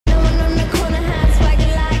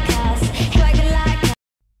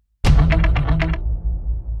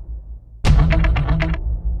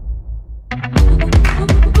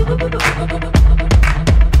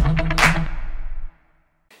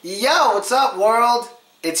up, world?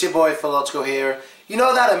 It's your boy Philotchko here. You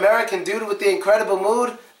know that American dude with the incredible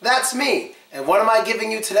mood? That's me. And what am I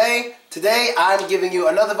giving you today? Today I'm giving you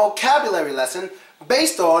another vocabulary lesson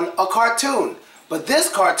based on a cartoon. But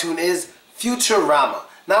this cartoon is Futurama.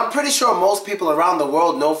 Now I'm pretty sure most people around the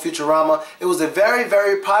world know Futurama. It was a very,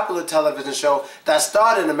 very popular television show that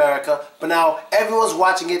started in America, but now everyone's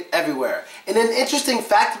watching it everywhere. And an interesting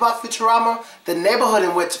fact about Futurama, the neighborhood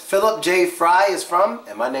in which Philip J. Fry is from,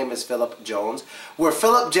 and my name is Philip Jones, where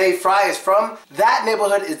Philip J. Fry is from, that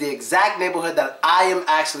neighborhood is the exact neighborhood that I am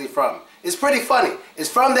actually from. It's pretty funny. It's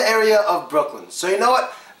from the area of Brooklyn. So you know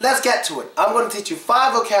what? Let's get to it. I'm going to teach you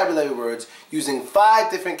 5 vocabulary words using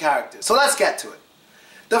 5 different characters. So let's get to it.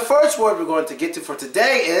 The first word we're going to get to for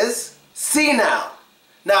today is senile.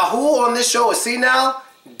 Now, who on this show is senile?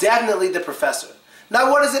 Definitely the professor. Now,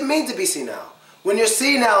 what does it mean to be senile? When you're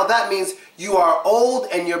senile, that means you are old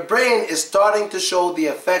and your brain is starting to show the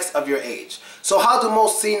effects of your age. So how do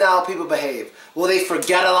most senile people behave? Well, they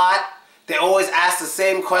forget a lot. They always ask the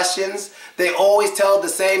same questions. They always tell the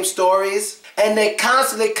same stories. And they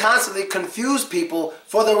constantly confuse people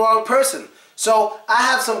for the wrong person. So I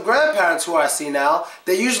have some grandparents who are senile.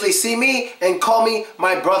 They usually see me and call me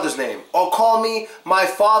my brother's name, or call me my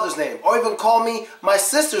father's name, or even call me my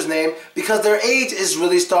sister's name because their age is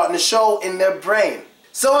really starting to show in their brain.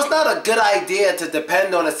 So it's not a good idea to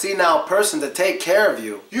depend on a senile person to take care of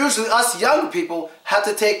you. Usually us young people have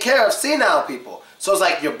to take care of senile people. So it's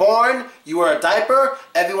like you're born, you wear a diaper,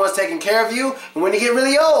 everyone's taking care of you, and when you get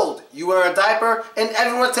really old, you wear a diaper and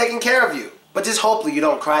everyone's taking care of you. But just hopefully you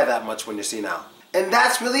don't cry that much when you're senile. And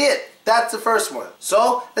that's really it. That's the first one.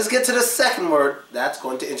 So let's get to the second word. That's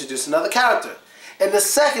going to introduce another character. And the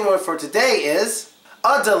second word for today is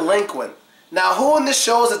a delinquent. Now, who in this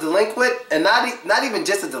show is a delinquent? And not even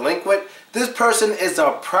just a delinquent. This person is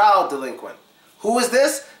a proud delinquent. Who is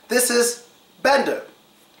this? This is Bender.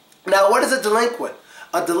 Now, what is a delinquent?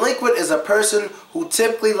 A delinquent is a person who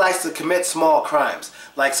typically likes to commit small crimes,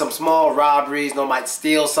 like some small robberies, might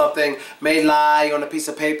steal something, may lie on a piece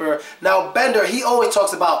of paper. Now Bender, he always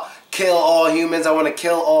talks about kill all humans, I want to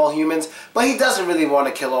kill all humans, but he doesn't really want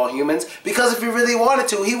to kill all humans, because if he really wanted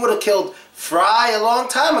to, he would have killed Fry a long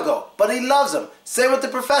time ago, but he loves them. Same with the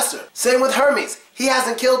professor, same with Hermes, he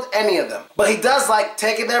hasn't killed any of them. But he does like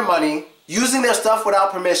taking their money, using their stuff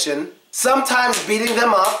without permission, sometimes beating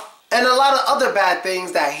them up, and a lot of other bad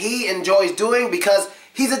things that he enjoys doing because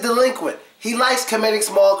he's a delinquent. He likes committing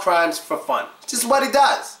small crimes for fun. It's just what he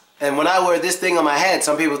does. And when I wear this thing on my head,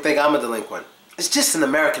 some people think I'm a delinquent. It's just an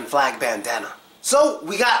American flag bandana. So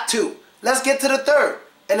we got 2. Let's get to the third.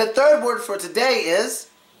 And the third word for today is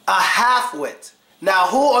a half-wit. Now,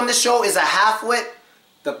 who on the show is a half-wit?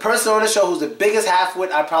 The person on the show who's the biggest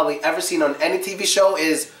half-wit I've probably ever seen on any TV show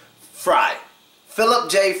is Fry. Philip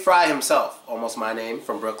J. Fry himself, almost my name,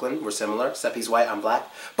 from Brooklyn. We're similar, except he's white, I'm black.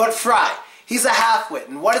 But Fry, he's a half-wit.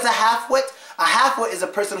 And what is a half-wit? A half-wit is a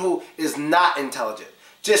person who is not intelligent,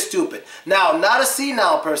 just stupid. Now, not a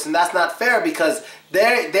senile person, that's not fair because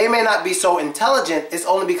they may not be so intelligent, it's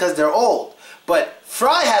only because they're old. But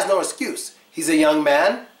Fry has no excuse. He's a young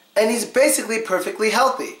man, and he's basically perfectly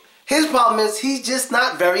healthy. His problem is he's just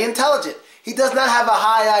not very intelligent. He does not have a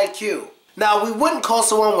high IQ. Now, we wouldn't call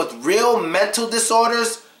someone with real mental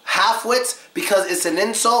disorders half-wits because it's an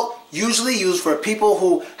insult usually used for people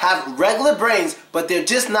who have regular brains but they're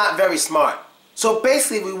just not very smart. So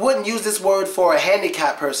basically, we wouldn't use this word for a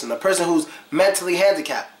handicapped person, a person who's mentally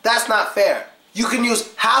handicapped. That's not fair. You can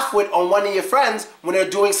use half-wit on one of your friends when they're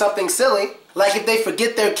doing something silly, like if they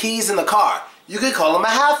forget their keys in the car. You could call them a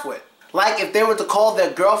half-wit. Like if they were to call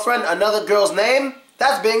their girlfriend another girl's name,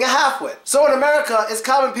 that's being a half-wit. So in America, it's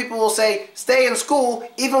common people will say, stay in school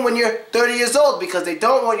even when you're 30 years old because they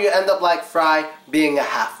don't want you to end up like Fry being a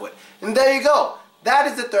half-wit. And there you go. That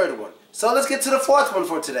is the third one. So let's get to the fourth one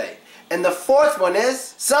for today. And the fourth one is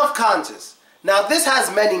self-conscious. Now this has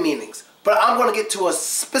many meanings, but I'm going to get to a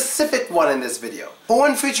specific one in this video. Who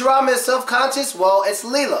in Futurama is self-conscious? Well, it's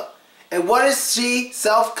Leela. And what is she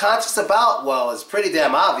self-conscious about? Well, it's pretty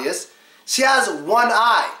damn obvious. She has one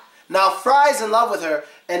eye. Now, Fry's in love with her,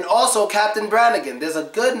 and also Captain Brannigan. There's a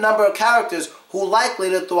good number of characters who like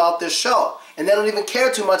Leela throughout this show, and they don't even care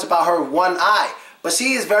too much about her one eye. But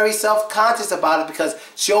she is very self-conscious about it because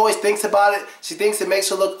she always thinks about it, she thinks it makes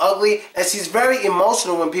her look ugly, and she's very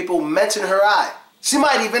emotional when people mention her eye. She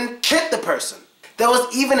might even hit the person. There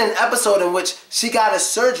was even an episode in which she got a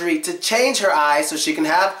surgery to change her eye so she can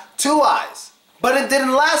have 2 eyes. But it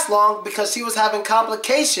didn't last long because she was having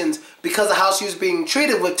complications because of how she was being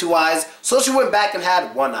treated with 2 eyes, so she went back and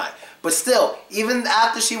had 1 eye. But still, even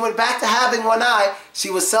after she went back to having one eye, she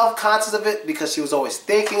was self-conscious of it because she was always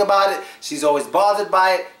thinking about it. She's always bothered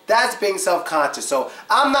by it. That's being self-conscious. So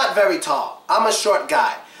I'm not very tall. I'm a short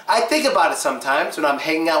guy. I think about it sometimes when I'm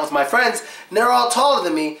hanging out with my friends and they're all taller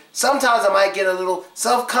than me. Sometimes I might get a little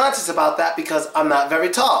self-conscious about that because I'm not very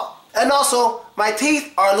tall. And also, my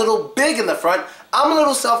teeth are a little big in the front. I'm a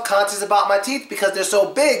little self-conscious about my teeth because they're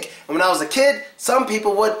so big. And when I was a kid, some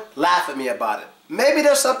people would laugh at me about it. Maybe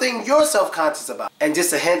there's something you're self-conscious about. And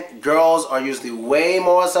just a hint, girls are usually way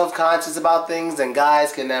more self-conscious about things than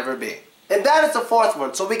guys can ever be. And that is the fourth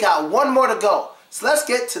one, so we got one more to go. So let's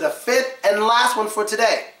get to the fifth and last one for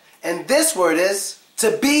today. And this word is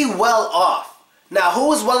to be well off. Now,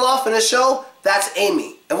 who is well off in this show? That's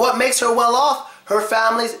Amy. And what makes her well off? Her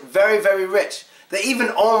family's very, very rich. They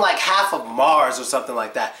even own like half of Mars or something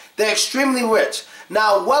like that. They're extremely rich.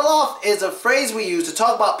 Now, well off is a phrase we use to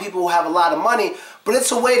talk about people who have a lot of money, but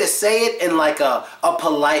it's a way to say it in like a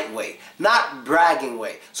polite way, not bragging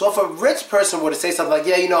way. So if a rich person were to say something like,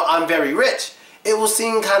 yeah, you know, I'm very rich, it will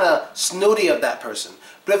seem kind of snooty of that person.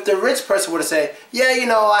 But if the rich person were to say, yeah, you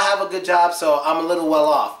know, I have a good job, so I'm a little well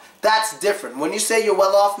off, that's different. When you say you're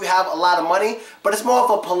well off, you have a lot of money, but it's more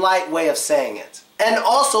of a polite way of saying it. And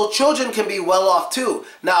also, children can be well off too.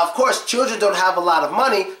 Now, of course, children don't have a lot of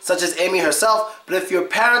money, such as Amy herself, but if your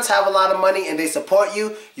parents have a lot of money and they support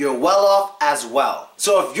you, you're well off as well.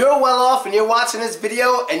 So if you're well off and you're watching this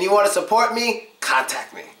video and you want to support me,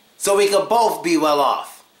 contact me. So we can both be well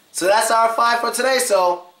off. So that's our 5 for today,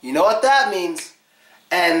 so you know what that means.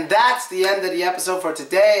 And that's the end of the episode for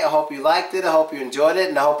today. I hope you liked it, I hope you enjoyed it,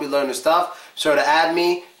 and I hope you learned new stuff. Be sure to add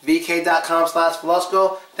me,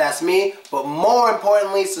 vk.com/Velosko, that's me. But more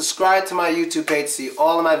importantly, subscribe to my YouTube page to see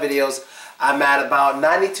all of my videos. I'm at about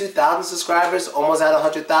 92,000 subscribers, almost at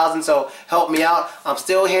 100,000, so help me out. I'm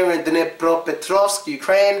still here in Dnipropetrovsk,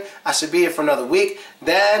 Ukraine. I should be here for another week.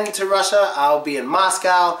 Then to Russia, I'll be in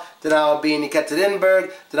Moscow. Then I'll be in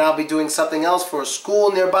Yekaterinburg. Then I'll be doing something else for a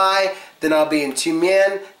school nearby. Then I'll be in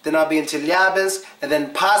Tyumen. Then I'll be in Chelyabinsk. And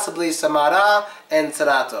then possibly Samara and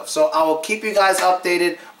Saratov. So I will keep you guys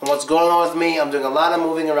updated on what's going on with me. I'm doing a lot of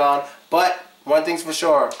moving around. But one thing's for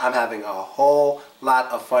sure, I'm having a whole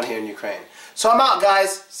lot of fun here in Ukraine. So I'm out,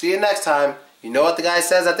 guys. See you next time. You know what the guy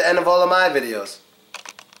says at the end of all of my videos.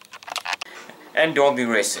 And don't be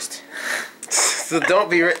racist. So don't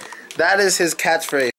be that is his catchphrase.